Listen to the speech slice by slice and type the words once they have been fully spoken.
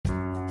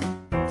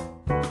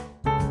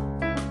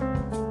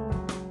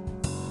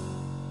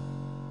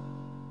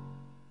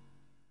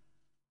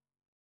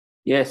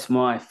Yes,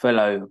 my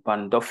fellow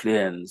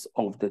Bandoflians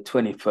of the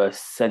 21st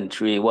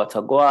century, what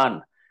a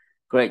guan.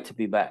 Great to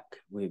be back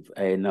with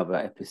another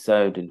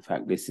episode. In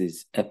fact, this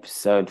is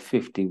episode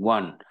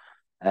 51.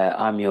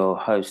 I'm your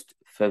host,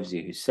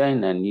 Fevzi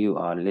Hussein, and you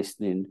are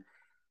listening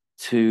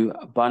to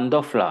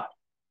Bandofla.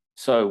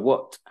 So,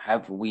 what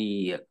have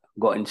we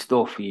got in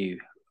store for you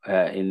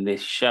in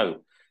this show?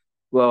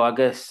 Well, I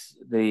guess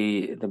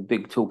the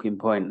big talking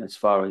point as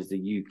far as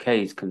the UK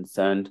is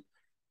concerned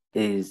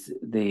is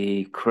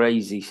the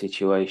crazy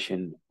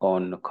situation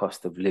on the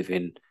cost of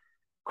living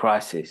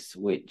crisis,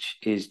 which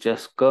is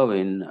just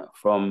going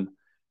from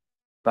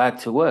bad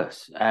to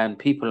worse. And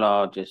people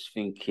are just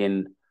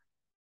thinking,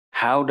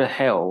 how the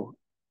hell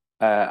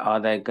are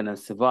they going to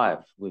survive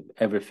with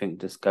everything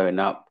just going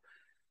up?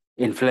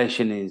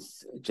 Inflation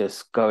is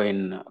just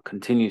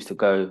continues to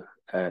go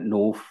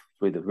north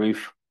through the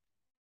roof.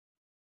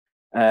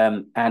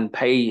 And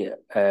pay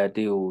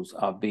deals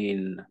are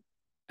being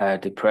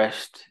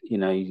depressed.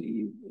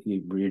 You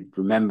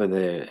remember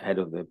the head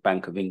of the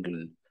Bank of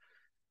England,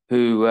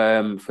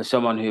 who, for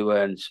someone who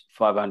earns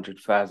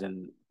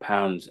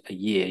 £500,000 a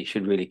year, he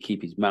should really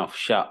keep his mouth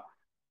shut,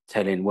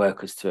 telling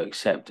workers to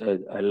accept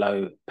a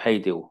low pay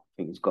deal. I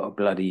think he's got a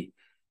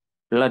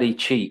bloody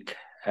cheek.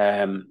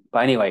 But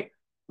anyway,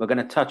 we're going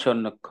to touch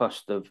on the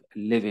cost of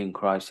living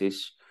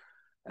crisis.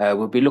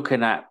 We'll be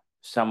looking at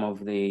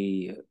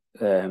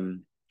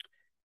um,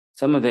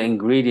 some of the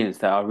ingredients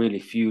that are really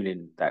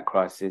fueling that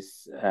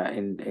crisis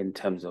in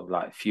terms of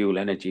like fuel,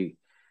 energy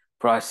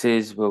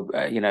prices. Well,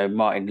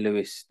 Martin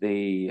Lewis,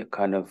 the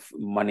kind of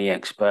money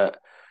expert,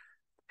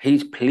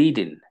 he's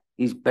pleading,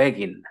 he's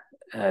begging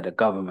the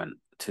government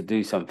to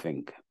do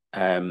something.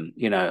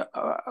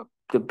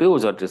 The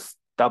bills are just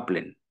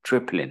doubling,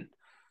 tripling.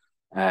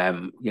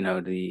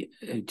 The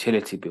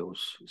utility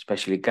bills,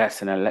 especially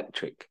gas and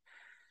electric.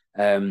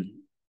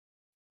 Um,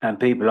 and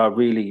people are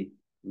really,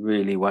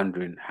 really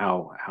wondering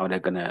how they're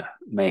gonna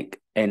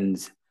make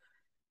ends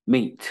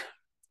meet.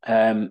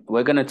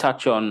 We're gonna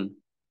touch on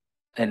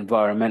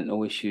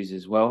environmental issues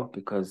as well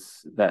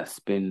because that's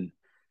been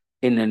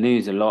in the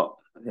news a lot.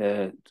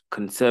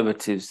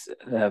 Conservatives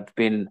have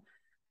been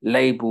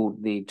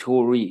labelled the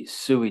Tory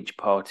sewage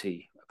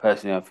party.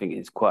 Personally, I think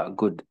it's quite a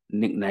good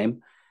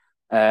nickname.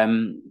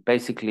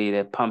 Basically,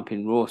 they're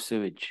pumping raw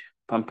sewage,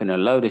 pumping a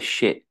load of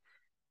shit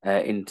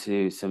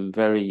into some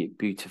very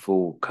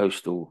beautiful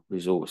coastal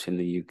resorts in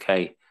the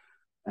UK.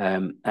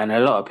 And a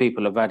lot of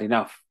people have had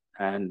enough.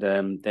 And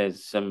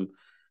there's some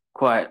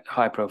quite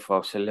high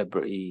profile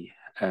celebrity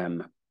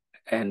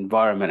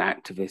environment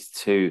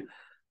activists who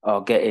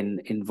are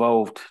getting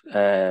involved,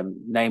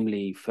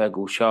 namely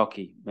Fergal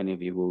Sharkey. Many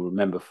of you will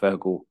remember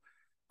Fergal,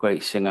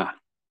 great singer,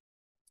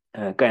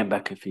 going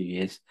back a few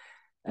years.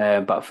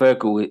 But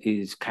Fergal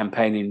is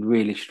campaigning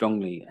really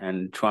strongly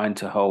and trying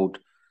to hold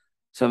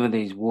some of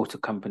these water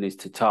companies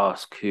to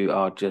task who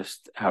are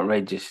just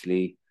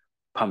outrageously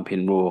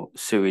pumping raw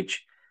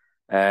sewage.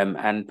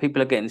 And people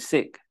are getting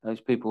sick.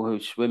 Those people who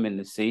swim in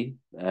the sea,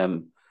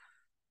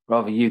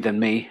 rather you than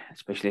me,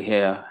 especially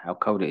here, how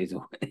cold it is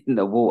in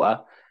the water.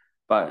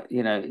 But,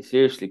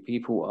 seriously,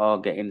 people are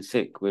getting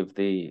sick with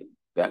the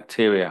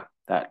bacteria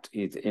that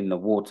is in the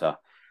water.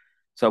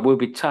 So we'll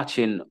be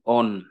touching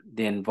on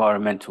the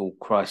environmental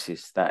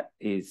crisis that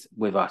is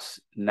with us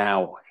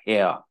now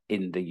here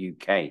in the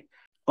UK.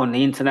 On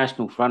the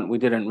international front, we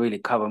didn't really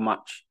cover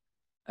much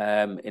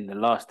in the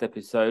last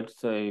episode.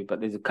 But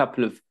there's a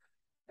couple of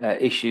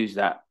issues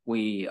that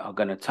we are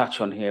going to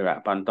touch on here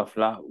at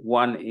Bandofla.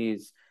 One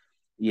is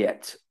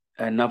yet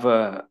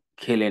another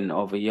killing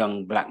of a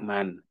young black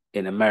man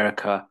in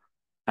America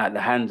at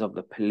the hands of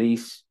the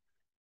police.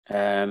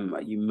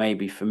 You may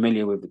be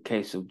familiar with the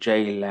case of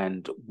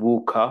Jayland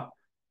Walker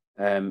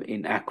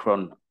in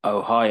Akron,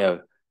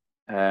 Ohio.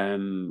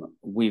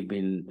 We've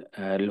been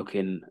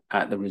looking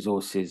at the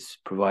resources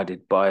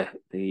provided by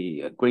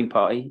the Green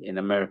Party in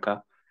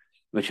America,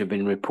 which have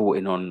been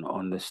reporting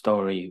on the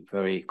story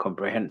very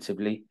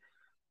comprehensively.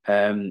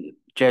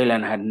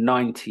 Jaylan had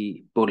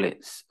 90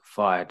 bullets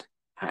fired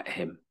at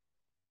him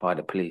by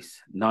the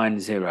police,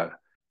 90.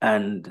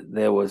 And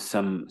there was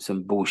some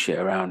bullshit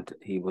around.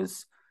 He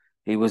was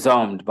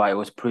armed, but it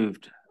was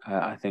proved,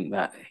 I think,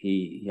 that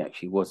he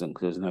actually wasn't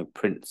because there was no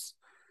prints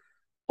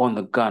on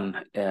the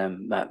gun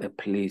that the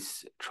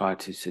police tried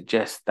to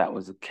suggest that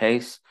was the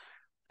case.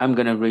 I'm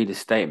going to read a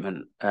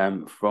statement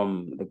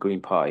from the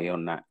Green Party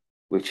on that,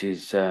 which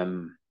is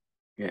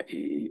yeah,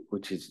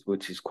 which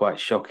is quite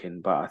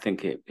shocking, but I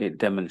think it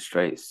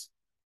demonstrates,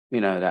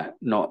 that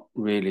not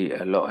really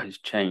a lot has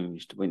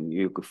changed when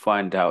you could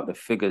find out the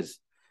figures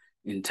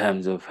in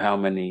terms of how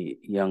many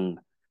young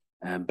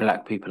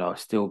black people are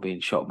still being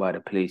shot by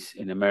the police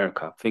in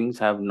America. Things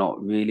have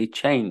not really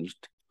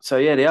changed. So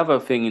yeah, the other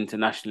thing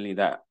internationally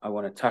that I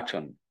want to touch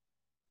on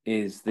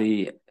is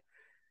the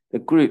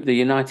group, the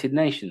United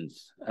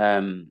Nations.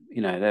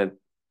 They're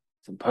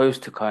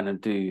supposed to kind of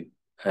do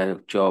a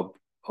job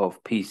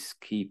of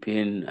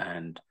peacekeeping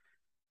and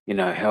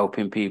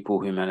helping people,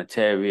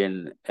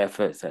 humanitarian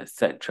efforts,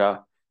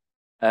 etc.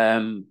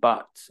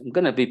 But I'm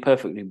going to be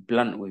perfectly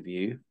blunt with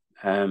you.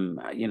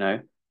 You know,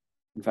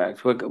 in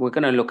fact, we're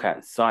going to look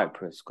at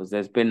Cyprus because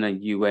there's been a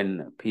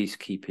UN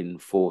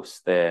peacekeeping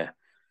force there.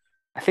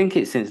 I think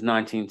it's since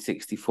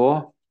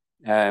 1964.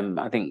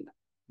 I think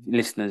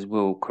listeners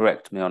will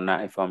correct me on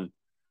that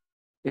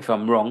if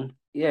I'm wrong.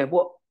 Yeah,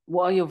 what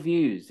are your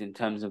views in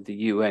terms of the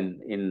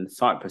UN in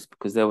Cyprus?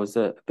 Because there was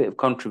a bit of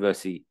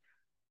controversy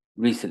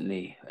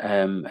recently.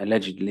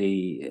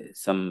 Allegedly,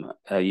 some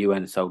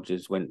UN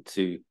soldiers went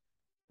to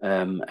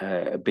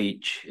a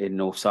beach in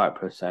North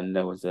Cyprus, and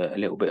there was a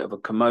little bit of a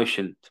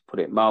commotion, to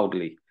put it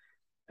mildly.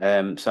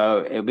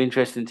 So it'll be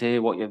interesting to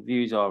hear what your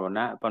views are on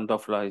that.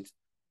 Bandofla is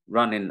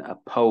running a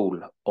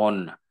poll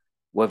on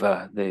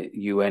whether the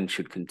UN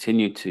should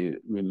continue to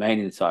remain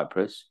in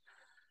Cyprus,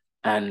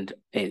 and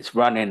it's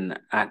running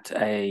at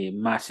a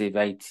massive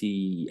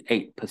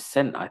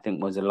 88%, I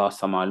think was the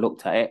last time I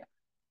looked at it.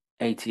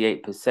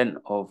 88%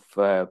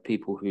 of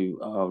people who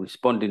are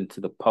responding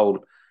to the poll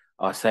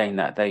are saying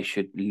that they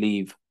should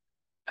leave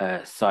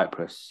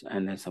Cyprus,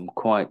 and there's some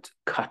quite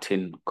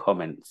cutting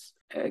comments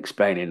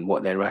explaining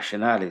what their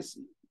rationale is.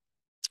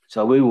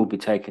 So we will be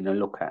taking a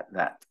look at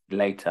that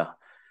later.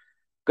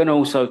 Going to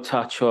also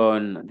touch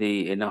on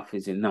the Enough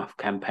is Enough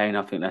campaign.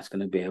 I think that's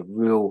going to be a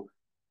real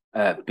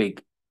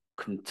big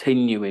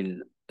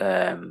continuing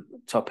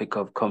topic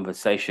of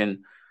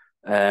conversation.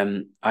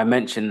 I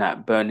mentioned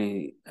that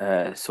Bernie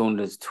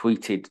Sanders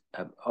tweeted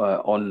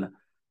on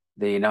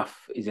the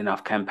Enough is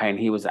Enough campaign.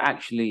 He was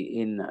actually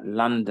in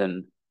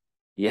London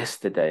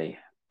yesterday.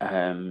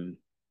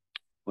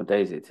 What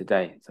day is it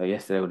today? So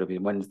yesterday would have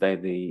been Wednesday,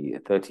 the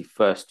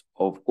 31st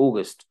of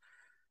August.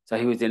 So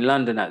he was in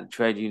London at the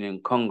Trade Union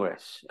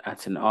Congress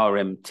at an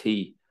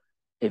RMT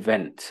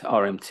event.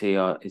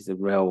 RMT is the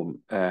Rail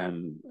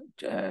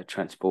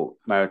Transport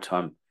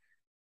Maritime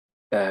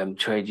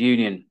Trade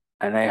Union,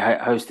 and they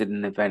hosted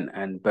an event,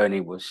 and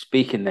Bernie was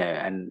speaking there,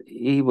 and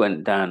he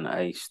went down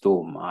a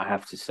storm, I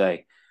have to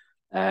say.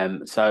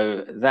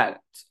 So that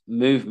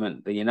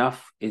movement, the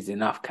Enough is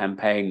Enough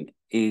campaign,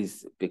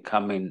 has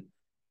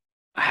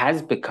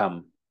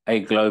become a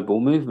global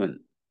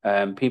movement.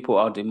 People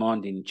are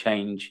demanding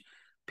change.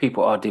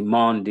 People are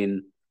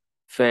demanding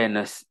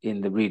fairness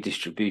in the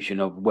redistribution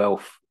of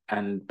wealth,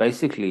 and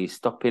basically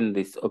stopping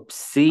this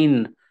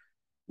obscene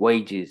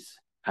wages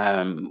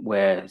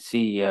where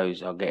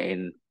CEOs are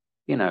getting,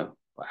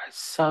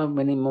 so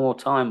many more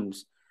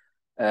times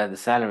the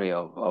salary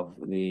of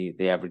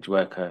the average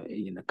worker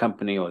in a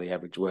company, or the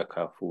average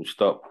worker full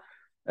stop.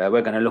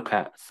 We're going to look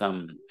at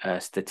some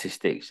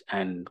statistics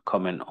and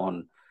comment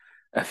on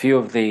a few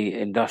of the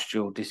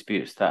industrial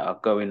disputes that are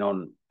going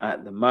on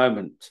at the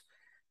moment.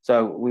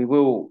 So we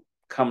will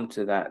come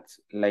to that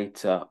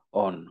later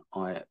on,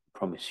 I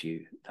promise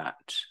you that.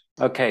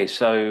 Okay,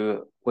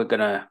 so we're going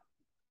to,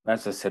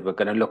 as I said, we're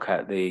going to look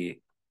at the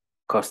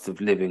cost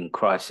of living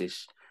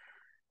crisis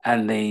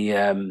and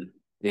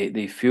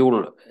the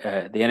fuel,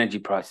 the energy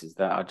prices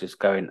that are just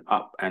going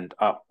up and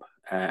up,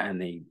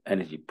 and the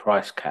energy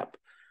price cap.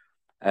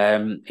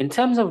 In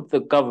terms of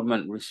the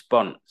government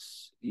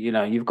response,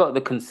 you've got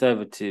the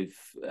Conservative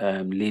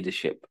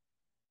leadership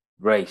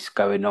race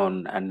going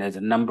on, and there's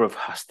a number of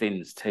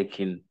hustings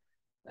taking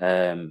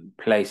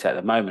place at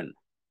the moment.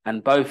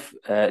 And both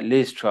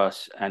Liz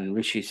Truss and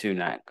Rishi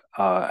Sunak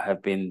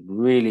have been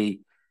really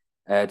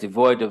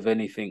devoid of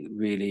anything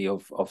really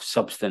of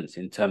substance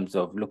in terms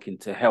of looking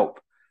to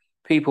help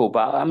people.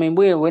 But I mean,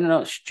 we're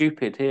not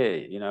stupid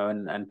here,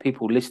 and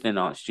people listening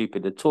aren't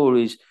stupid. The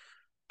Tories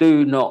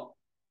do not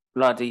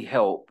bloody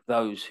help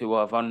those who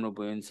are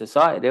vulnerable in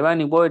society. They're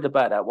only worried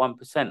about that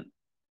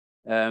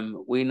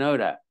 1%. We know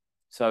that.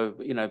 So,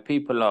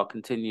 people are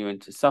continuing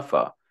to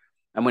suffer.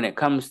 And when it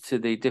comes to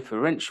the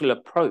differential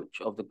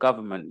approach of the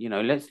government,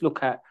 let's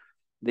look at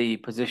the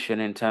position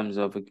in terms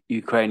of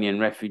Ukrainian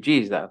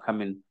refugees that are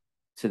coming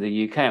to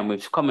the UK. And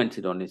we've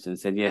commented on this and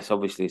said, yes,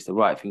 obviously it's the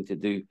right thing to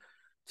do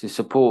to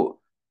support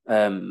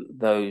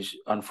those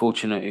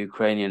unfortunate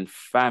Ukrainian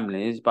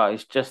families. But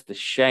it's just a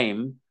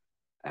shame,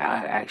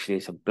 actually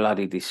it's a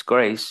bloody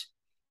disgrace,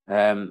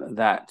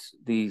 that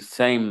the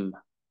same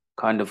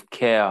kind of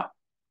care,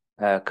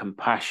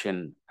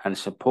 compassion and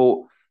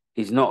support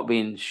is not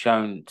being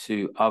shown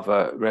to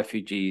other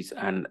refugees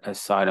and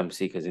asylum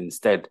seekers.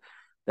 Instead,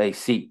 they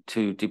seek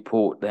to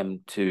deport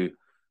them to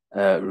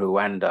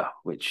Rwanda,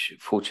 which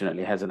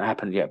fortunately hasn't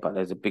happened yet, but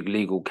there's a big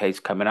legal case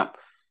coming up,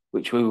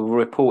 which we will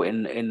report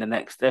in the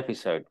next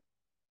episode.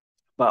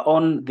 But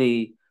on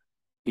the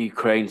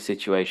Ukraine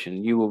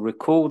situation, you will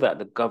recall that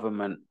the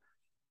government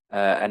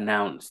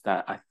announced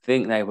that I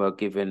think they were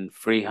given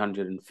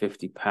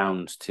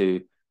 £350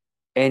 to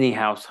any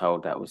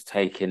household that was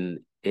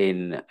taken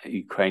in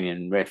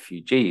Ukrainian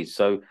refugees.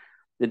 So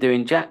they're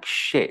doing jack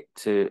shit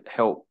to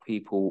help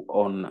people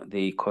on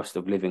the cost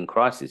of living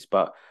crisis.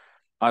 But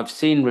I've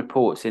seen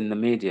reports in the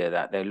media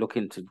that they're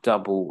looking to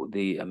double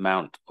the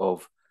amount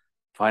of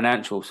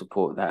financial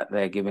support that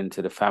they're giving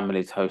to the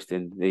families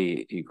hosting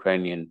the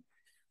Ukrainian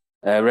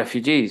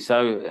refugees.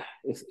 So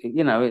it's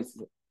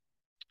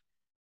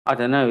I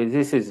don't know.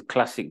 This is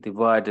classic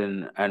divide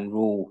and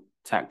rule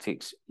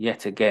tactics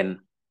yet again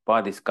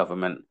by this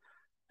government.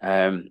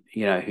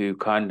 you know, who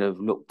kind of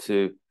look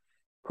to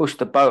push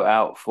the boat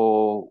out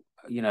for,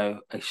 you know,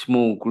 a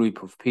small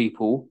group of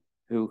people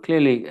who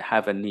clearly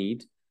have a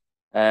need.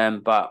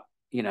 But,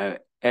 you know,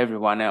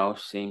 everyone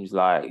else seems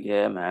like,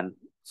 yeah, man,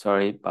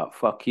 sorry, but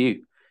fuck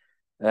you.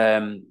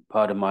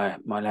 Pardon my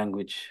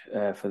language,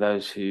 for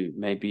those who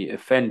may be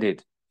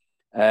offended.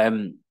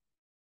 Um,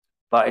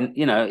 but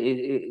you know,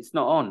 it's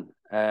not on.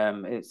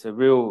 It's a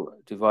real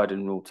divide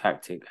and rule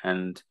tactic,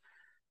 and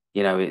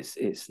you know,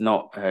 it's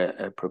not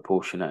a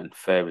proportionate and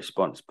fair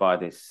response by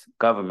this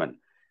government.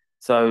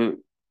 So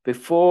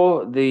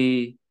before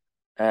the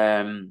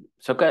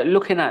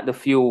looking at the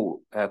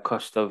fuel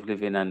cost of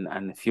living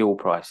and the fuel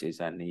prices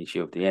and the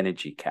issue of the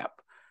energy cap,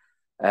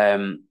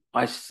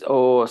 I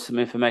saw some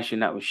information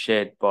that was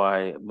shared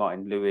by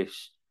Martin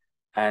Lewis,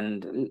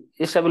 and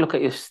let's have a look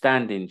at your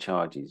standing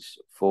charges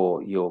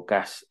for your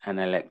gas and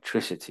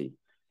electricity.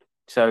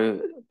 So,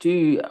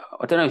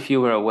 I don't know if you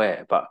were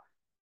aware, but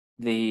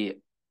the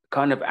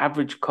kind of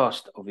average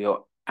cost of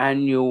your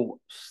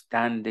annual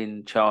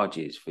standing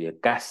charges for your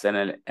gas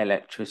and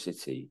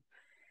electricity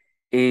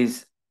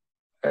is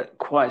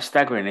quite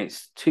staggering.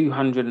 It's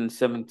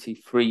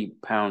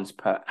 £273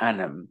 per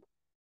annum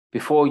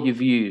before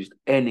you've used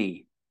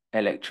any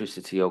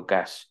electricity or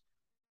gas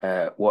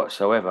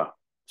whatsoever.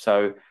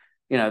 So,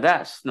 you know,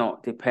 that's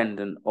not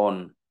dependent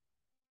on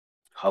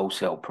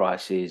wholesale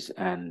prices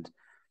and,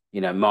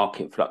 you know,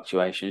 market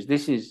fluctuations.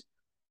 This is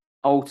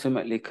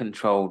ultimately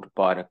controlled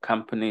by the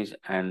companies,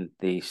 and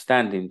the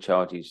standing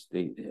charges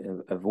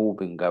have all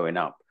been going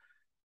up.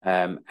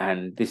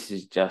 And this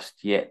is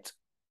just yet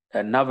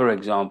another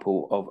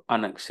example of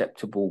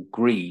unacceptable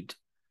greed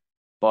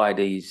by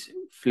these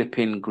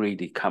flipping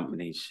greedy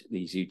companies,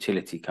 these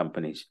utility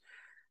companies.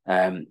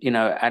 You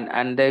know,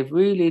 and they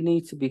really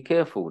need to be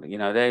careful. You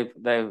know,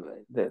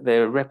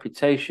 their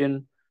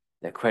reputation,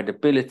 their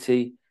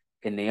credibility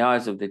in the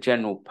eyes of the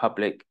general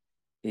public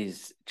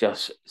is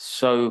just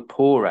so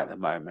poor at the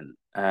moment.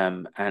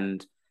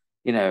 And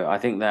you know, I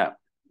think that,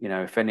 you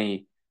know, if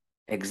any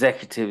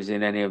executives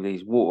in any of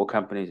these water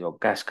companies or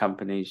gas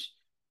companies,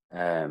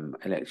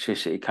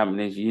 electricity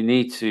companies, you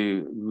need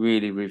to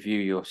really review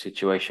your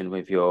situation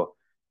with your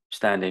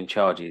standing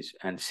charges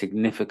and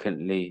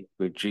significantly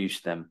reduce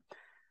them.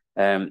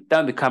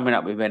 Don't be coming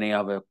up with any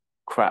other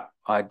crap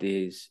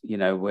ideas, you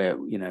know, where,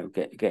 you know,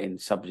 getting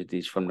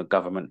subsidies from the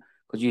government,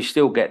 because you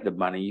still get the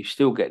money, you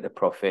still get the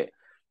profit.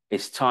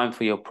 It's time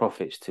for your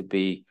profits to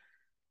be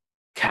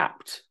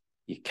capped.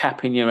 You're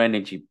capping your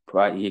energy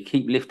price. You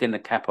keep lifting the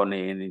cap on the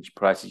energy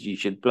prices. You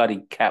should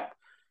bloody cap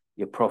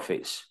your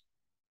profits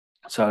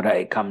so that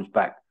it comes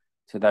back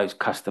to those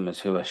customers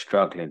who are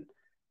struggling.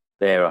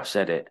 There, I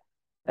said it.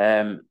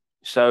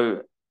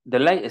 So the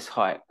latest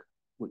hike,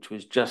 which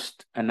was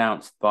just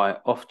announced by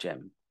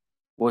Ofgem,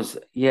 was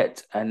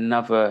yet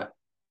another.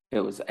 It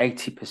was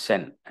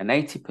 80%, an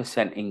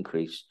 80%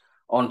 increase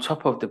on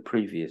top of the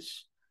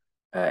previous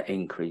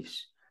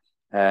increase.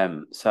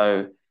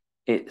 So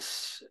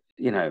it's,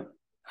 you know,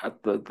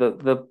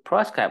 the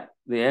price cap,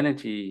 the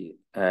energy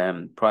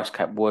price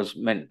cap was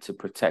meant to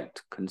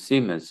protect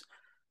consumers,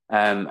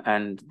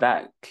 and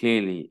that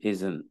clearly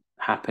isn't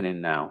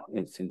happening now.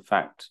 It's in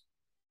fact,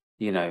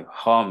 you know,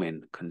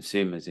 harming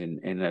consumers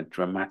in a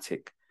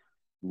dramatic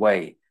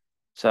way.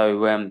 So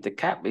the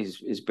cap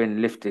is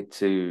been lifted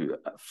to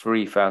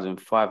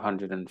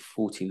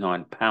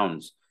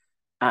 £3,549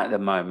 at the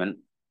moment,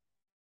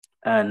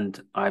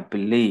 and I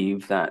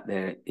believe that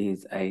there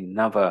is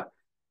another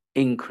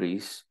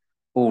increase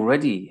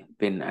already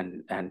being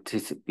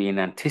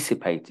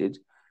anticipated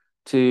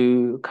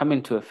to come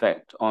into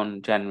effect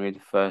on January the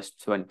 1st,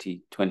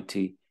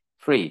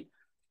 2023,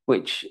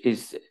 which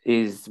is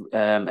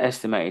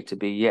estimated to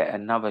be yet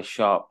another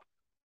sharp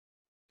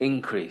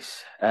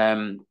increase.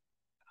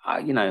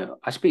 You know,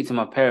 I speak to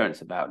my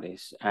parents about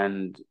this,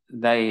 and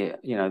they,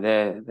 you know,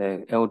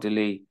 they're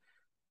elderly.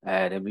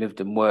 They've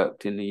lived and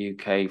worked in the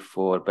UK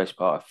for the best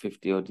part of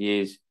 50 odd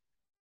years.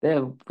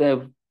 They're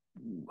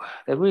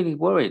they're really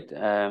worried.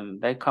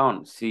 They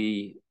can't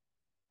see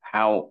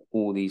how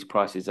all these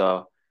prices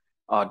are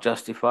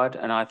justified,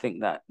 and I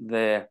think that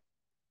their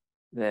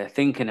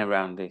thinking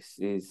around this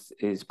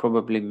is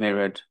probably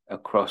mirrored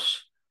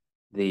across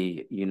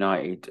the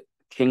United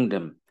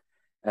Kingdom.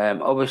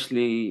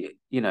 Obviously,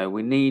 you know,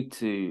 we need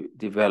to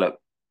develop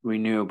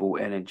renewable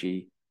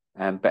energy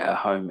and better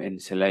home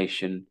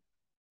insulation,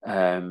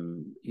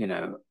 you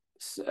know,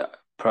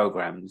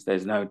 programs.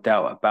 There's no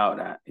doubt about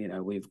that. You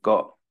know, we've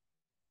got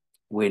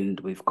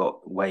wind, we've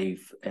got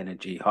wave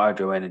energy,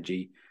 hydro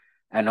energy,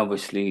 and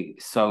obviously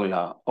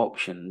solar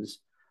options.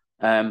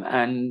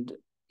 And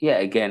yeah,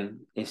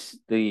 again, it's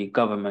the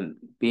government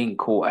being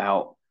caught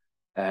out,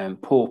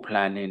 poor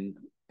planning,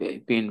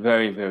 being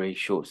very, very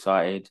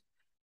short-sighted,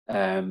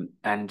 and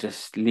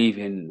just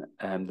leaving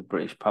the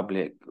British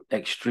public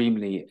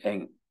extremely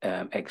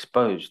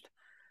exposed.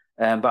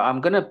 But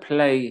I'm going to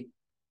play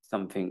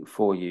something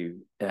for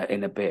you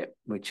in a bit,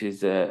 which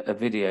is a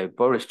video.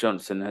 Boris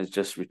Johnson has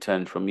just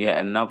returned from yet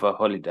another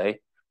holiday.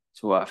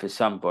 It's all right for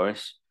some,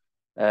 Boris.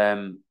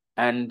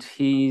 and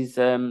he's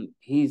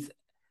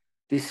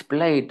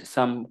displayed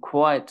some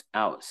quite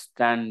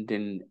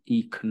outstanding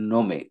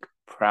economic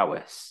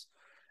prowess.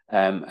 So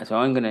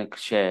I'm going to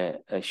share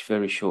a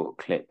very short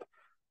clip,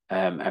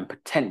 and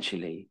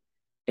potentially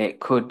it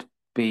could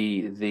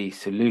be the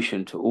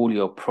solution to all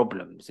your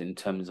problems in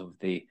terms of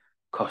the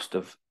cost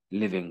of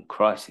living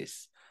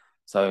crisis.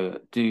 So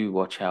do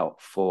watch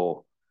out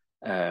for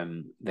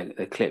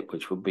the clip,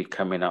 which will be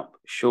coming up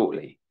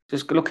shortly.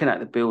 Just looking at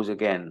the bills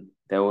again,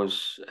 there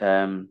was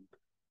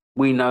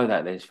we know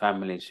that there's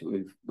families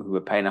who were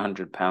paying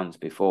 £100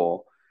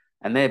 before,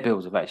 and their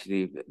bills have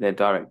actually, their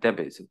direct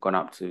debits have gone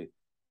up to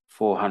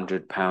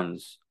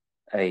 £400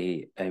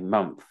 a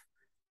month.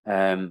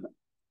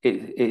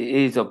 It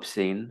is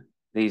obscene.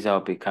 These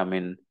are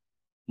becoming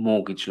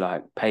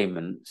mortgage-like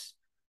payments.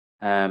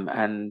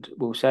 And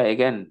we'll say it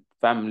again,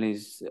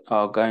 families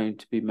are going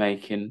to be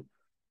making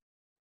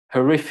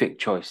horrific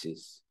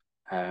choices,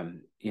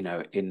 in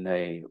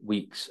the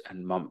weeks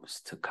and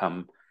months to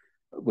come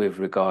with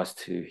regards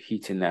to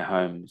heating their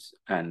homes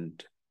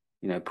and,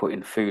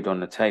 putting food on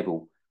the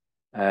table.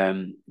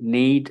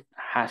 Need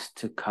has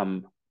to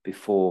come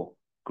before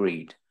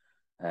greed.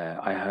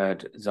 I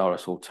heard Zara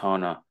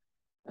Sultana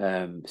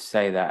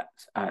say that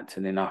at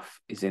an Enough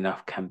is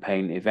Enough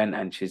campaign event,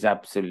 and she's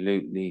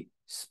absolutely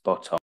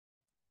spot on.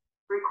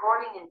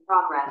 Recording in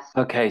progress.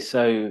 Okay,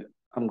 so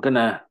I'm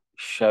gonna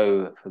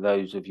show, for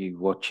those of you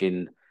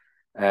watching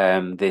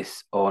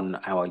this on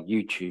our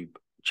YouTube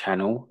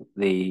channel,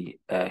 the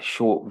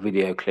short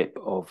video clip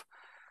of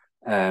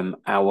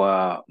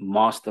our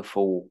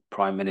masterful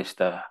Prime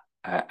Minister,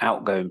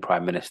 outgoing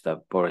Prime Minister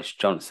Boris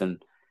Johnson,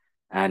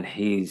 and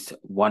his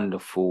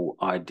wonderful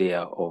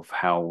idea of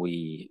how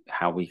we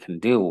can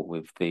deal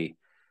with the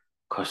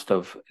cost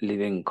of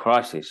living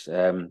crisis.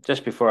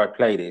 Just before I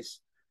play this,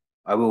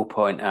 I will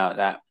point out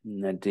that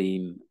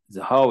Nadhim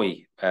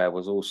Zahawi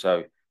was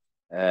also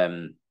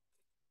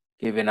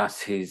giving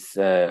us his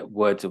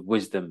words of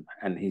wisdom,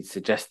 and he's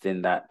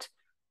suggesting that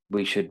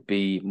we should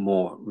be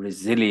more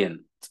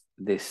resilient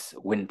this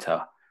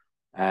winter.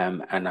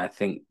 And I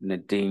think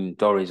Nadine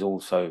Dorries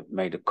also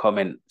made a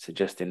comment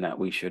suggesting that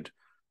we should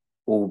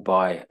all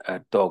buy a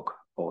dog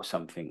or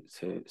something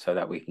so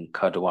that we can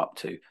cuddle up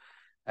to.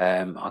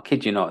 I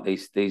kid you not,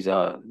 this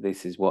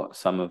is what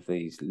some of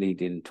these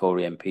leading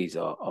Tory MPs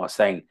are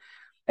saying.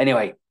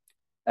 Anyway,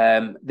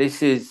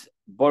 this is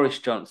Boris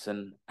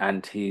Johnson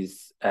and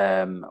his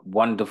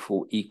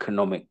wonderful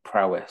economic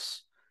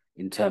prowess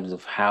in terms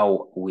of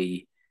how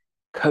we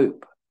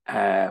cope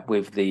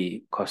with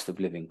the cost of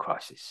living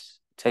crisis.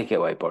 Take it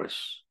away,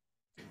 Boris.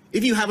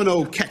 If you have an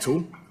old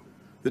kettle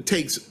that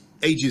takes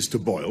ages to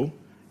boil,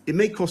 it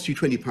may cost you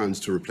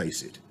 £20 to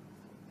replace it.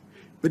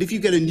 But if you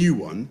get a new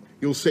one,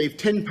 you'll save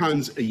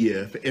 £10 a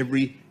year for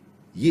every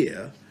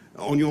year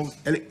on your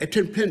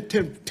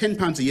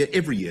 £10 a year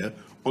every year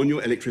on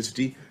your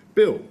electricity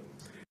bill.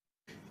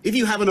 If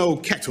you have an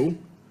old kettle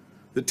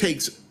that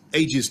takes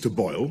ages to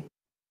boil,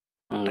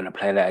 I'm going to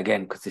play that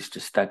again because it's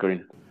just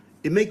staggering.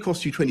 It may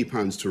cost you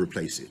 £20 to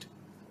replace it.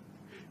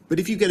 But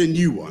if you get a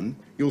new one,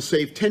 you'll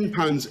save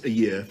 £10 a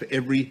year for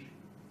every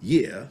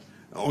year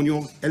on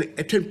your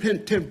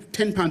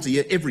 £10 a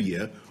year every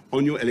year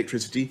on your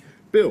electricity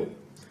bill.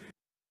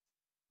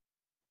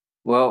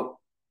 Well,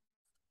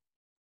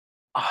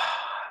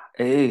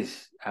 it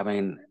is. I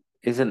mean,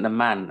 isn't the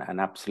man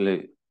an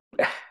absolute?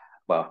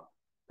 Well,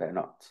 better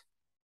not.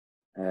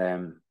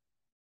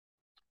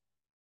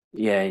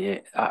 Yeah.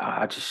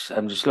 I'm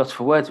just lost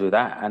for words with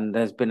that. And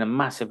there's been a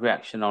massive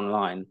reaction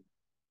online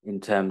in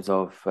terms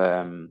of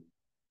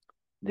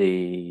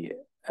the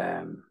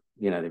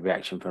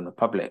reaction from the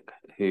public,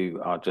 who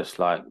are just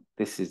like,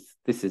 this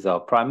is our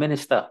Prime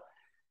Minister,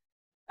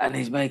 and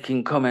he's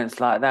making comments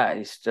like that.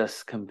 It's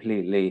just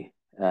completely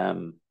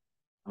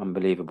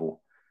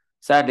unbelievable.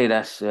 Sadly,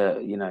 that's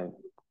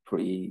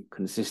pretty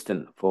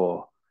consistent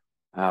for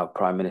our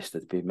Prime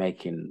Minister to be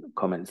making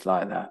comments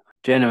like that.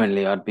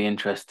 Genuinely, I'd be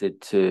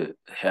interested to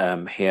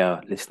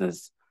hear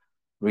listeners'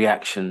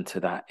 reaction to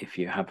that if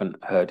you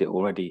haven't heard it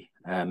already.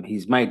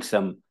 He's made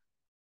some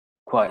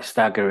quite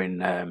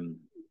staggering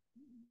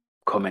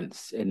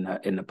comments in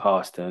the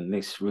past, and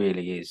this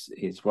really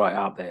is right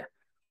up there.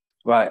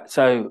 Right,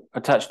 so I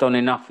touched on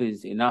Enough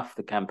is Enough,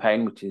 the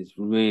campaign, which is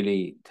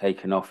really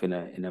taken off in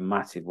a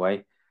massive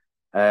way.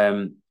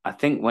 I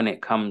think when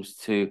it comes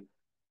to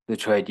the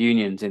trade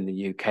unions in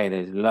the UK,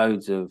 there's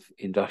loads of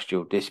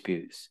industrial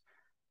disputes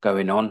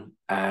going on,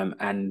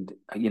 and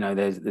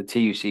there's the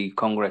TUC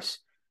Congress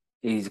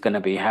is going to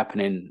be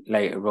happening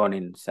later on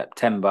in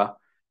September,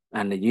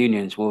 and the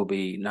unions will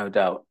be no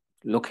doubt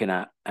looking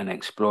at and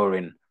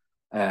exploring,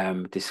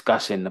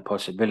 discussing the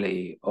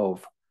possibility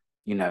of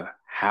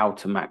how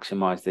to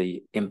maximize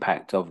the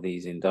impact of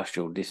these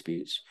industrial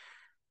disputes,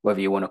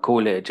 whether you want to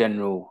call it a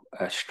general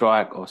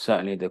strike or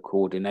certainly the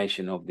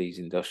coordination of these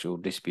industrial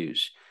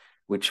disputes,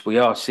 which we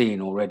are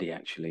seeing already,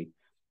 actually.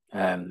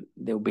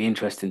 It'll be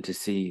interesting to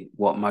see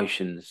what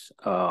motions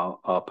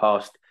are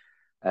passed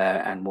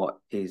and what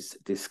is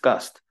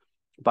discussed.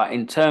 But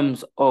in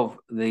terms of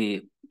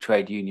the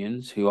trade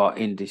unions who are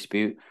in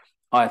dispute,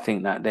 I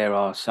think that there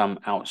are some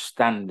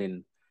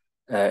outstanding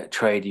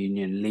trade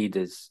union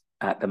leaders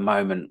at the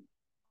moment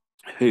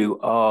who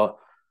are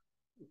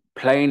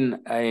playing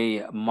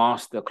a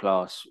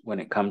masterclass when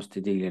it comes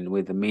to dealing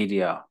with the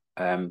media,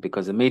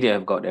 because the media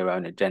have got their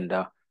own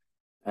agenda.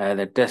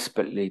 They're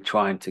desperately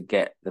trying to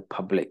get the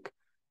public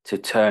to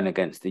turn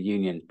against the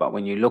unions. But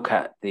when you look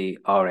at the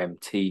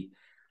RMT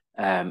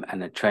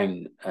and the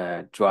train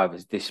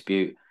drivers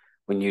dispute,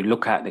 when you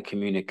look at the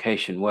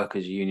Communication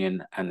Workers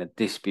Union and the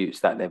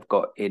disputes that they've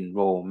got in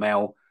Royal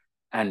Mail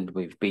and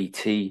with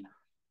BT,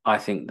 I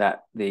think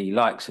that the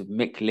likes of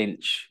Mick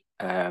Lynch,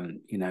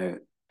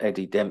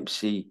 Eddie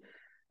Dempsey,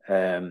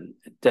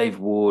 Dave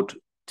Ward,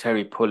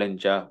 Terry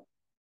Pullinger,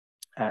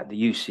 at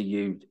the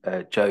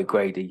UCU, Joe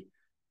Grady,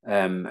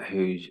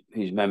 whose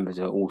members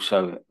are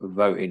also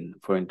voting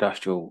for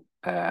industrial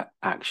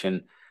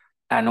action,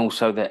 and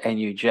also the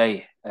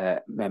NUJ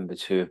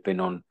members who have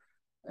been on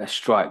a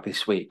strike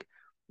this week.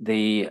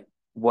 The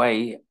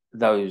way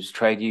those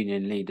trade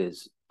union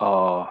leaders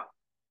are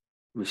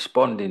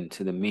responding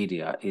to the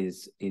media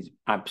is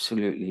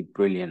absolutely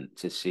brilliant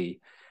to see.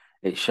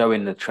 It's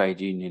showing the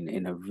trade union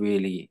in a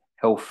really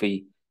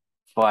healthy,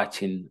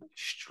 fighting,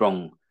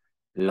 strong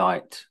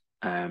light.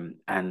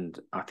 And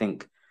I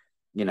think,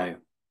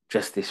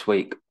 just this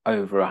week,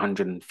 over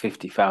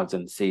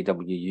 150,000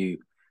 CWU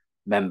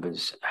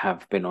members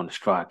have been on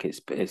strike.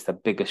 It's the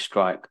biggest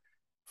strike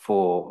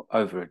for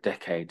over a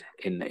decade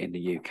in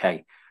the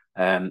UK.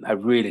 Are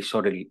really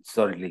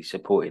solidly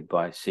supported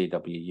by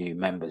CWU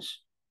members.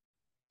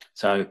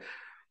 So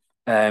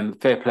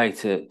fair play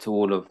to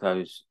all of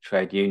those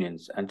trade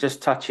unions. And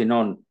just touching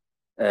on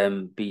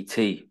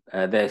BT,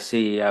 their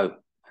CEO,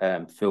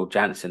 Phil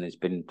Jansen, has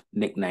been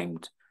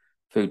nicknamed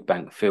Food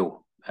Bank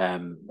Phil.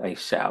 They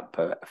set up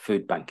a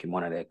food bank in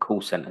one of their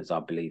call centres,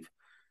 I believe,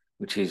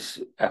 which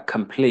is a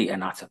complete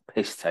and utter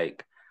piss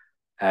take.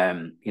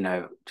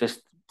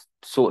 Just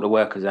sort the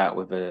workers out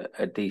with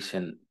a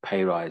decent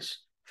pay rise,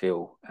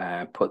 Phil.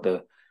 Put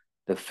the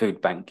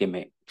food bank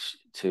gimmicks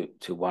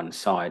to one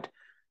side.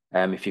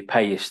 If you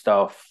pay your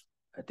staff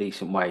a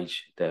decent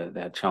wage,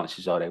 the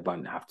chances are they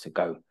won't have to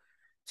go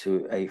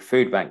to a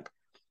food bank.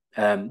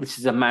 This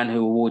is a man who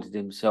awarded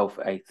himself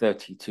a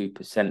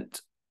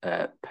 32%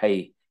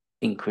 pay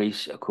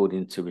increase,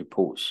 according to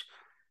reports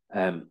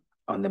on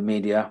the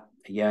media.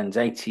 He earns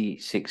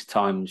 86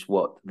 times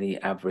what the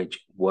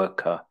average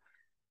worker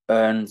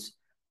earns.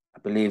 I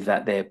believe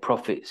that their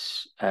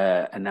profits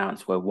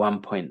announced were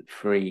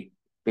 1.3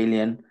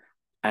 billion,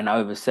 and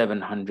over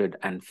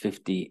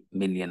 750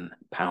 million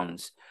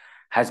pounds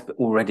has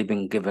already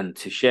been given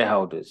to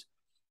shareholders.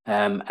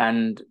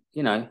 And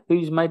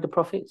who's made the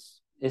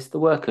profits? It's the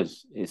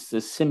workers. It's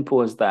as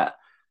simple as that.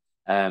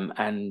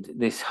 And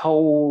this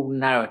whole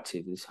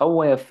narrative, this whole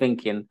way of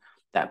thinking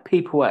that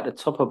people at the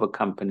top of a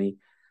company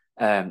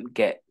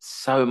get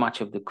so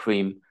much of the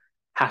cream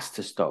has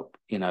to stop.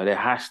 There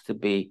has to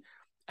be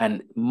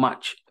a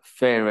much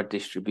fairer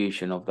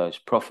distribution of those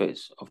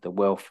profits, of the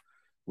wealth,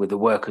 with the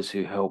workers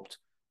who helped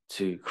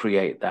to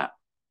create that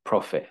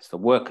profit. It's the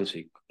workers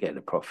who get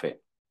the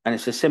profit. And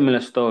it's a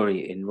similar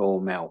story in Royal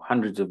Mail.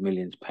 Hundreds of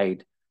millions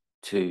paid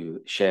to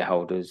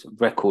shareholders,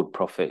 record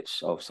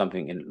profits of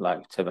something in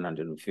like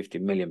 750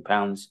 million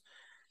pounds.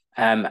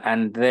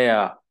 And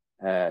their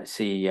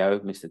CEO,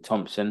 Mr.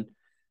 Thompson,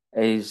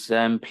 is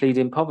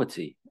pleading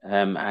poverty.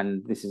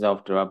 And this is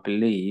after, I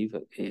believe,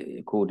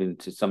 according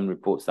to some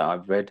reports that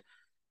I've read,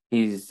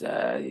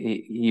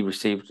 he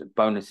received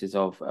bonuses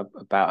of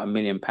about £1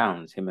 million,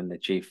 him and the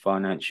chief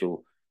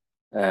financial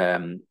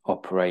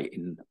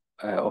operations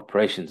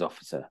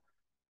officer.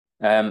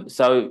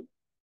 So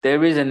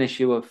there is an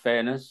issue of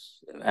fairness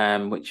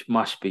which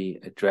must be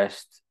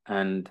addressed,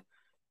 and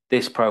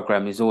this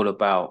program is all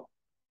about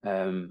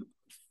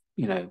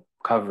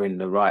covering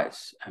the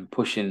rights and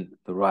pushing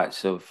the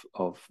rights of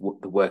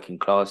the working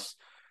class,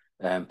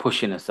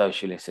 pushing a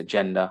socialist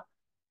agenda.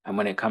 And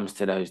when it comes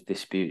to those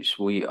disputes,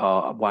 we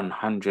are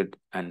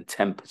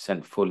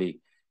 110%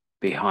 fully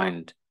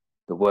behind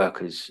the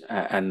workers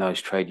and those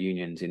trade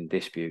unions in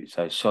dispute.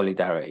 So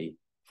solidarity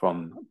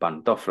from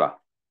Bund Doffler.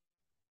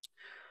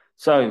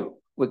 So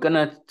we're going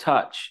to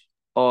touch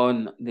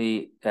on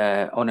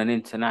on an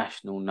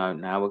international note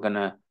now. We're going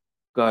to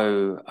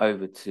go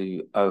over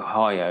to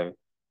Ohio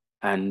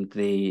and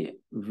the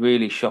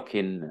really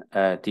shocking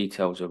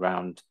details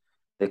around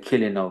the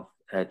killing of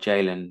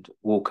Jayland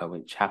Walker,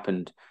 which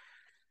happened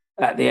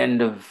at the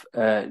end of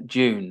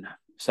June.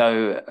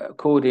 So,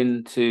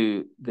 according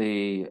to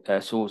the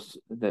source,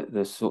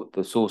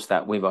 the source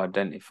that we've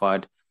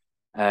identified,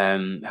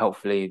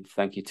 helpfully,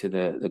 thank you to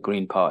the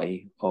Green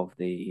Party of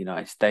the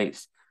United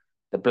States,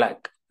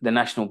 the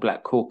National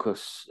Black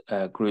Caucus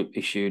group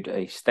issued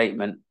a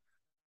statement.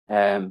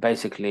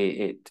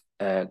 Basically,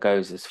 it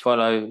goes as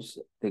follows: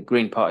 the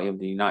Green Party of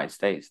the United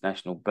States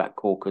National Black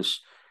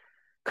Caucus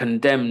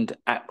condemned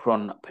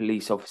Akron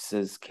police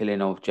officers'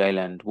 killing of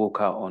Jayland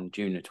Walker on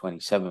June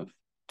 27th,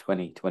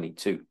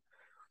 2022.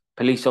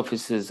 Police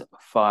officers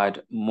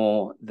fired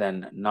more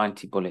than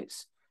 90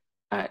 bullets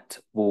at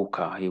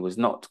Walker. He was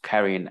not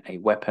carrying a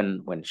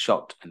weapon when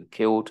shot and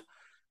killed.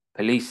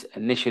 Police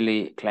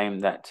initially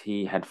claimed that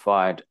he had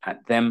fired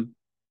at them.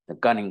 The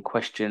gun in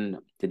question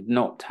did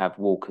not have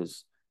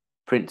Walker's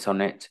prints on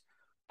it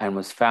and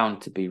was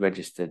found to be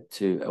registered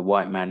to a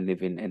white man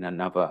living in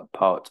another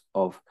part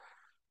of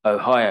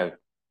Ohio.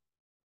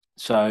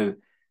 So,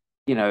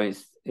 you know,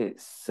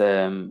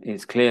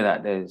 it's clear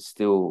that there's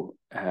still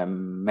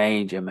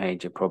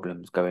major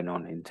problems going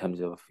on in terms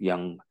of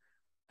young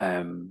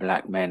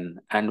black men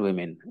and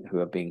women who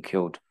are being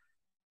killed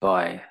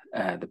by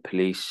the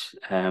police.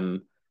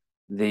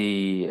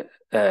 The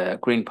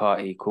Green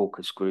Party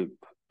caucus group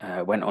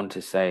went on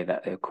to say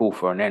that they call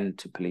for an end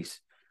to police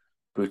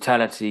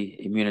brutality,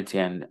 immunity,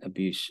 and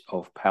abuse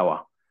of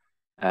power.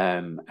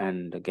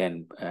 And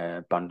again,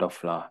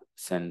 Bundofla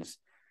sends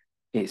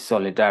its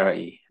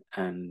solidarity,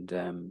 and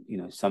you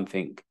know,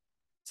 something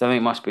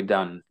must be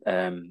done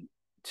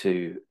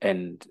to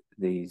end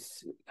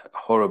these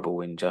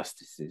horrible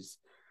injustices.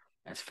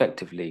 As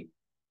effectively,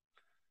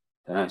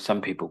 I know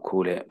some people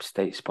call it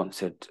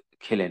state-sponsored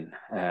killing.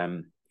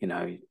 You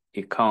know,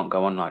 it can't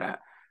go on like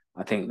that.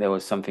 I think there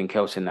was something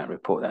else in that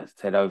report that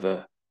said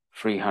over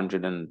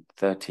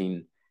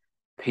 313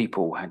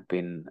 people had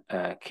been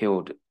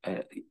killed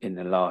in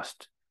the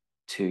last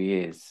 2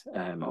 years,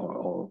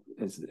 or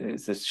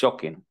it's a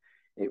shocking.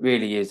 It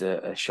really is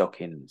a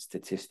shocking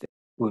statistic.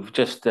 We've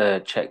just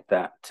checked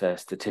that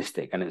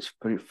statistic, and it's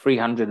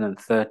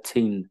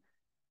 313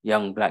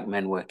 young black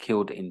men were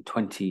killed in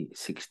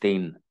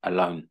 2016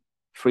 alone.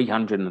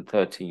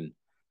 313.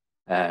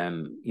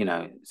 You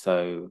know,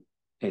 so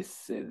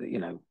it's, you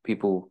know,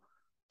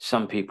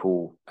 some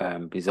people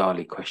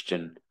bizarrely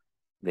question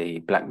the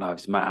Black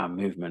Lives Matter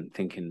movement,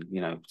 thinking,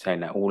 you know, saying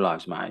that all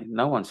lives matter.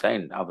 No one's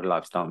saying other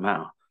lives don't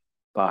matter.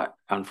 But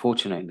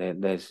unfortunately,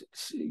 there's,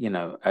 you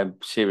know, a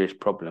serious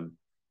problem.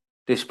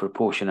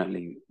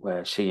 Disproportionately,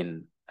 we're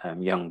seeing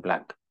young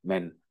black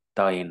men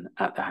dying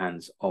at the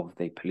hands of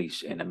the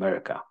police in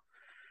America.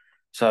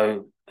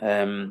 So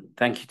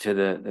thank you to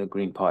the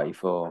Green Party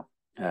for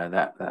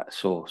that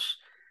source.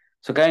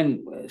 So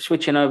again,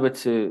 switching over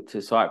to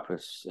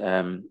Cyprus,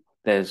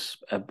 there's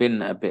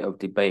been a bit of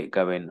debate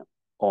going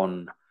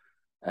on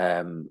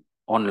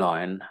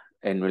online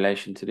in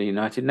relation to the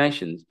United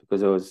Nations,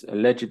 because there was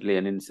allegedly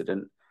an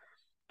incident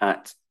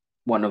at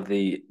one of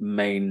the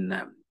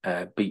main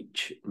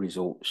beach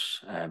resorts.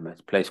 It's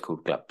a place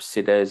called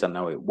Glapsides. I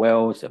know it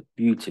well. It's a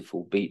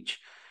beautiful beach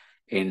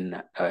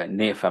in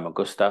near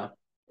Famagusta.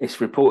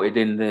 It's reported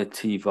in the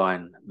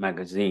T-Vine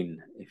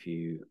magazine if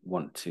you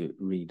want to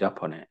read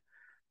up on it.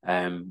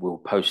 We'll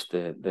post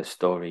the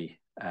story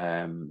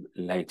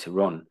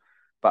later on.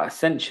 But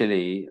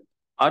essentially,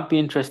 I'd be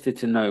interested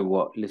to know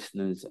what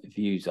listeners'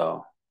 views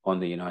are on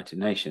the United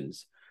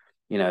Nations.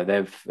 You know,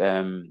 they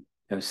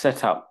were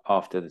set up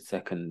after the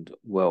Second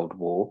World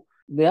War.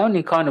 The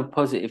only kind of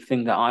positive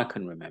thing that I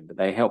can remember,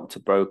 they helped to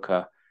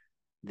broker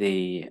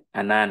the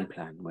Annan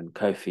Plan when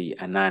Kofi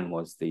Annan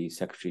was the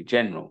Secretary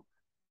General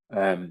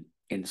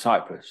in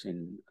Cyprus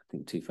in, I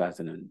think,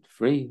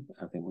 2003.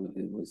 I think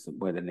it was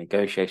where the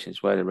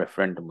negotiations were. The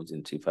referendum was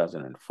in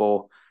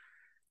 2004.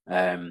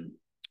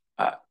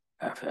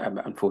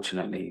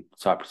 Unfortunately,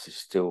 Cyprus is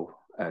still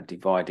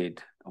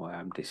divided,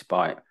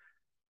 despite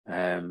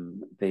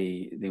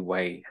the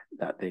way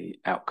that the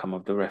outcome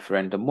of the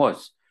referendum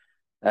was.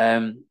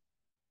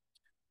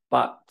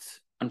 But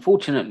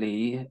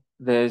unfortunately,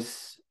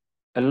 there's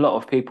a lot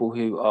of people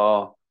who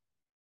are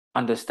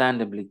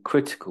understandably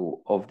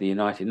critical of the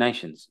United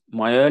Nations.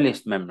 My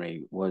earliest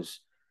memory was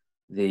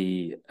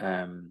the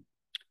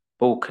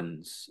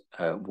Balkans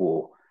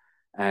war,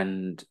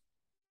 and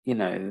you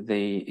know,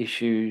 the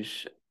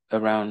issues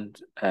around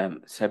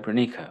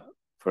Srebrenica,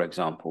 for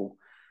example,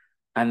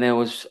 and there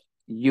was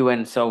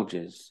UN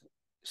soldiers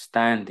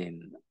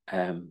standing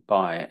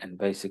by and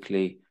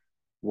basically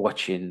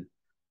watching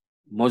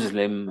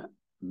Muslim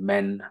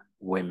men,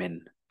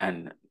 women,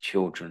 and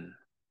children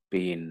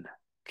being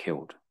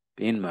killed,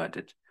 being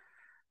murdered.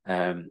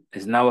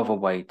 There's no other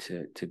way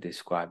to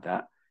describe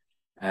that.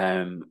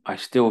 I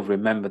still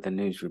remember the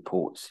news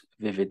reports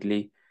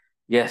vividly.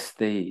 Yes,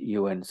 the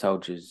UN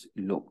soldiers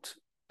looked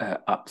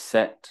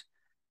upset,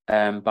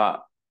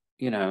 but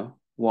you know,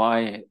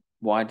 why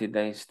did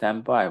they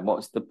stand by?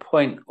 What's the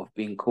point of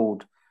being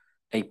called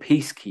a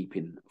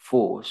peacekeeping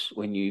force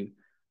when you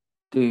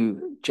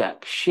do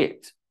jack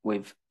shit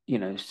with, you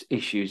know,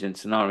 issues and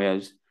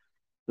scenarios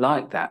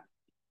like that?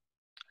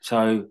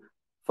 So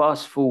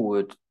fast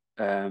forward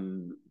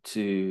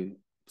to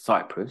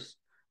Cyprus.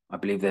 I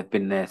believe they've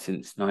been there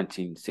since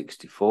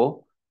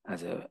 1964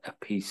 as a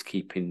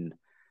peacekeeping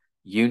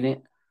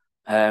unit.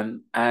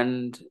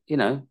 And, you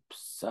know,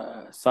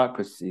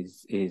 Cyprus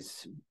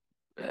is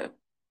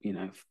you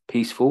know,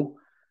 peaceful.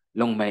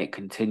 Long may it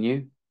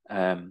continue.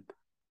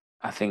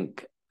 I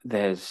think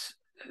there's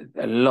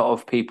a lot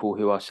of people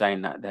who are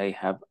saying that they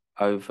have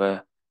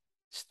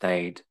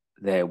overstayed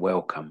their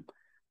welcome.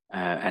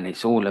 And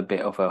it's all a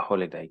bit of a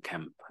holiday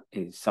camp,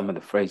 is some of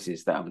the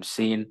phrases that I'm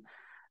seeing.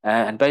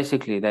 And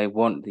basically, they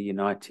want the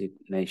United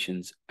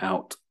Nations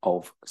out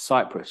of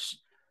Cyprus.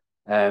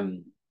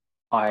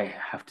 I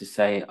have to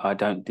say, I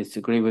don't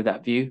disagree with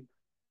that view.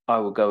 I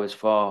will go as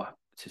far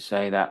to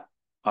say that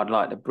I'd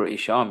like the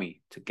British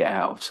Army to get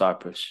out of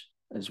Cyprus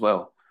as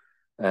well.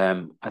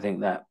 I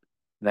think that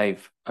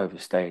they've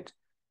overstayed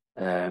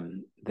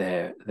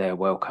their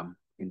welcome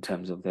in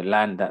terms of the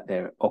land that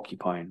they're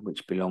occupying,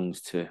 which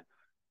belongs to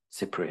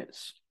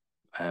Cypriots,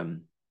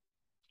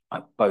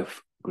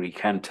 both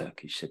Greek and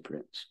Turkish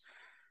Cypriots.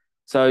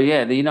 So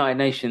yeah, the United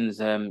Nations,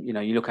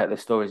 you look at the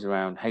stories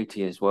around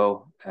Haiti as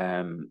well.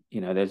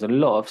 There's a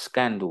lot of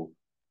scandal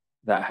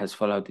that has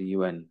followed the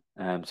UN.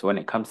 So when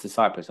it comes to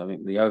Cyprus, I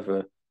think the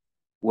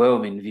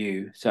overwhelming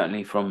view,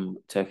 certainly from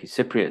Turkish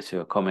Cypriots who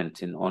are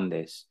commenting on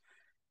this,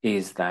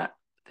 is that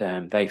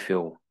they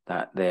feel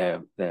that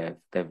they've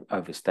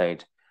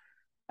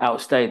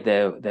outstayed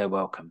their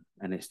welcome,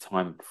 and it's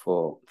time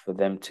for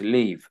them to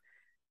leave.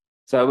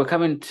 So we're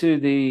coming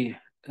to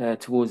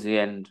towards the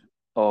end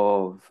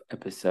of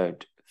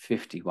episode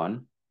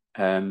 51.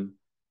 I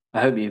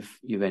hope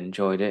you've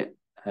enjoyed it.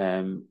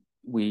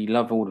 We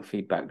love all the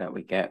feedback that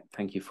we get.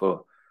 Thank you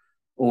for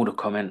all the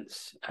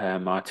comments.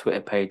 Our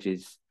Twitter page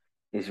is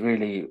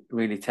really,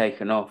 really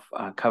taken off.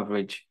 Our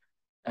coverage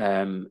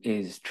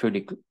is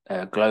truly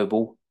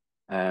global.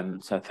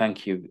 So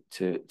thank you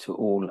to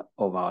all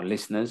of our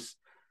listeners.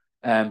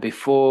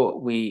 Before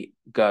we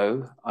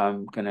go,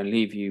 I'm going to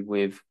leave you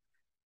with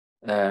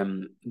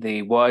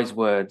the wise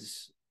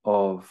words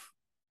of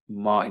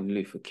Martin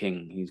Luther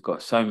King. He's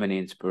got so many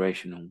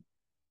inspirational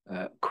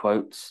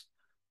quotes,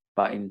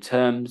 but in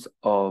terms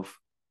of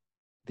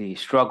the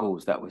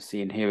struggles that we're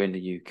seeing here in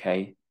the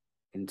UK,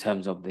 in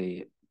terms of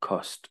the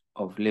cost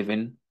of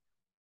living,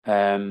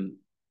 have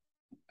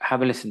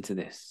a listen to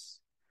this.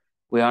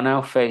 We are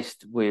now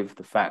faced with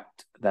the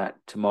fact that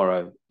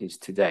tomorrow is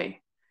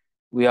today.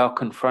 We are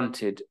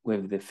confronted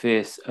with the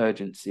fierce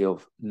urgency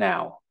of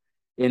now.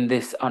 In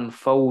this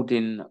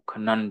unfolding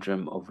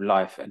conundrum of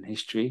life and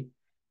history,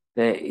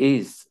 there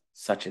is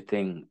such a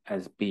thing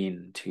as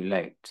being too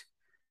late.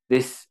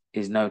 This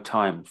is no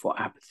time for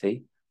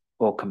apathy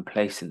or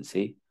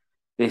complacency.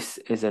 This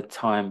is a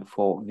time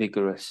for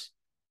vigorous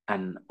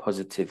and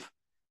positive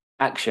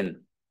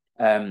action.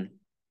 The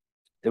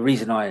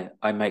reason I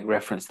make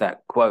reference to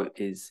that quote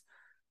is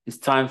it's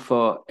time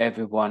for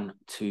everyone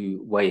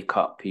to wake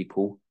up,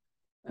 people.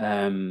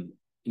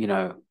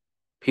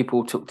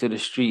 People took to the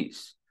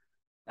streets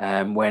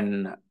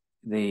when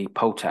the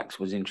poll tax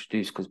was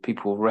introduced because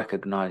people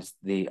recognized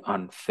the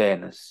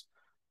unfairness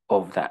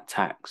of that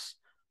tax.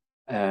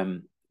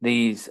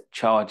 These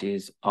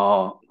charges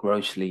are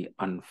grossly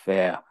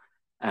unfair,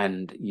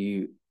 and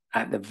you,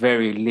 at the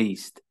very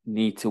least,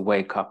 need to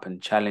wake up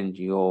and challenge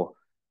your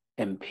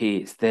MP.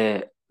 It's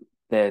their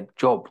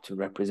job to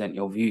represent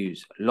your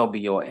views. Lobby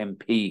your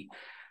MP.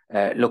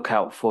 Look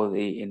out for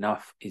the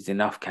Enough is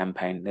Enough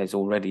campaign. There's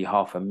already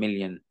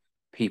 500,000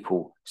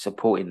 people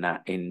supporting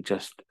that in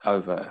just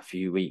over a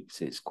few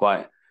weeks. It's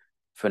quite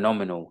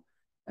phenomenal.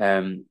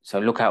 So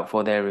look out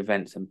for their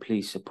events and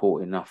please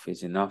support Enough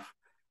is Enough.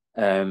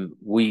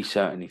 We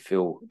certainly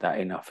feel that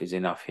enough is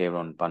enough here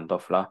on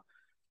Bandofla.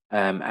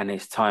 And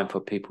it's time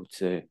for people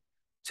to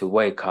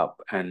wake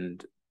up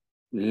and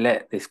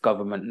let this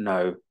government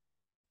know,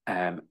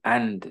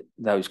 and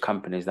those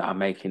companies that are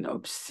making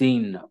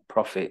obscene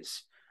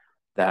profits,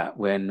 that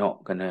we're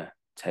not going to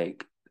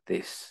take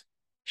this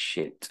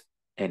shit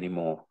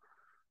anymore.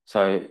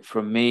 So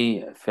from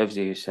me,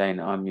 Fevzi Hussain,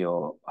 I'm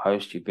your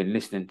host. You've been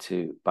listening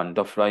to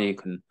Bandofla. You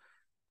can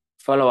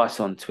follow us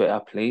on Twitter,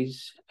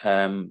 please.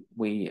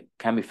 We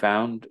can be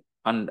found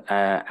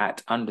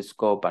at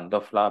 _Bandofla,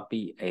 BANDOFLA.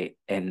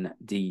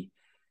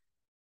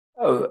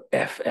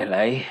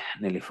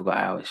 Nearly forgot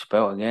how it's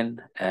spelled again.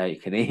 You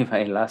can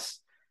email us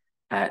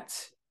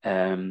at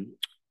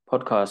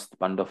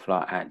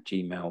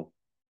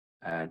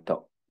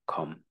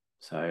podcastbandofla@gmail.com.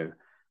 So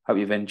hope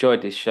you've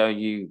enjoyed this show.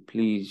 You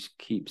please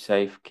keep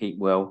safe, keep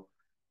well.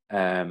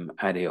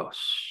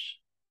 Adios.